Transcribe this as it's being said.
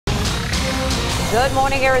Good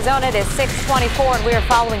morning, Arizona. It is 6:24, and we are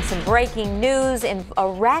following some breaking news in a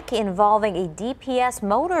wreck involving a DPS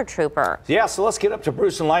motor trooper. Yeah, so let's get up to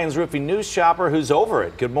Bruce and Lions Roofing News Chopper, who's over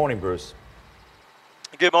it. Good morning, Bruce.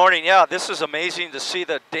 Good morning. Yeah, this is amazing to see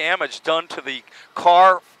the damage done to the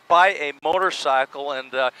car by a motorcycle.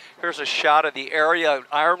 And here's a shot of the area.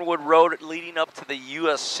 Ironwood Road leading up to the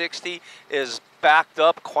US 60 is backed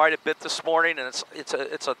up quite a bit this morning, and it's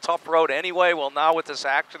a tough road anyway. Well, now with this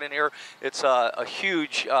accident here, it's a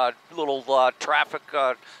huge little traffic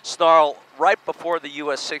snarl right before the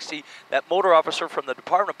US 60. That motor officer from the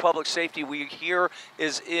Department of Public Safety we hear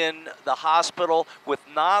is in the hospital with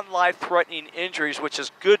non-life-threatening injuries, which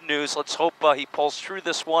is good news. Let's hope he pulls through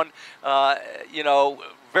this one,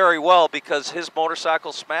 very well, because his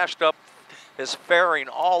motorcycle smashed up his fairing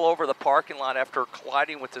all over the parking lot after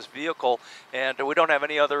colliding with this vehicle, and we don't have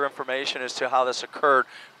any other information as to how this occurred,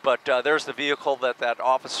 but there's the vehicle that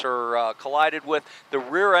officer collided with. The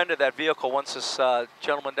rear end of that vehicle, once this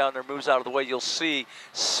gentleman down there moves out of the way, you'll see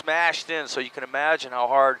smashed in, so you can imagine how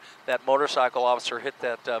hard that motorcycle officer hit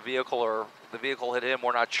that vehicle, or the vehicle hit him.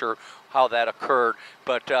 We're not sure how that occurred,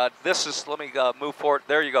 but this is, let me move forward.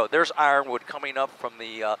 There you go. There's Ironwood coming up from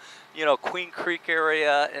the Queen Creek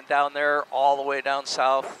area and down there all the way down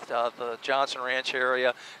south, the Johnson Ranch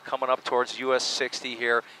area, coming up towards US 60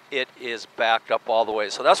 here. It is backed up all the way.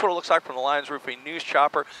 So that's what it looks like from the Lions Roofing News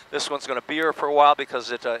Chopper. This one's going to be here for a while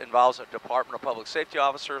because it involves a Department of Public Safety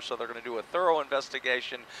officer, so they're going to do a thorough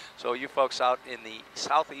investigation. So you folks out in the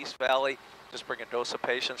Southeast Valley, just bring a dose of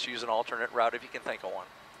patience, use an alternate route if you can think of one.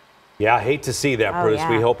 Yeah, I hate to see that, Bruce. Yeah.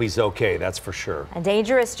 We hope he's okay, that's for sure. A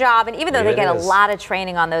dangerous job, and even though they get a lot of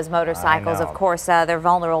training on those motorcycles, of course, they're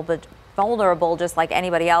vulnerable just like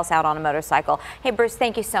anybody else out on a motorcycle. Hey, Bruce,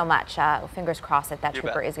 thank you so much. Fingers crossed that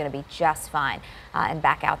trooper is going to be just fine and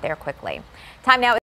back out there quickly. Time now.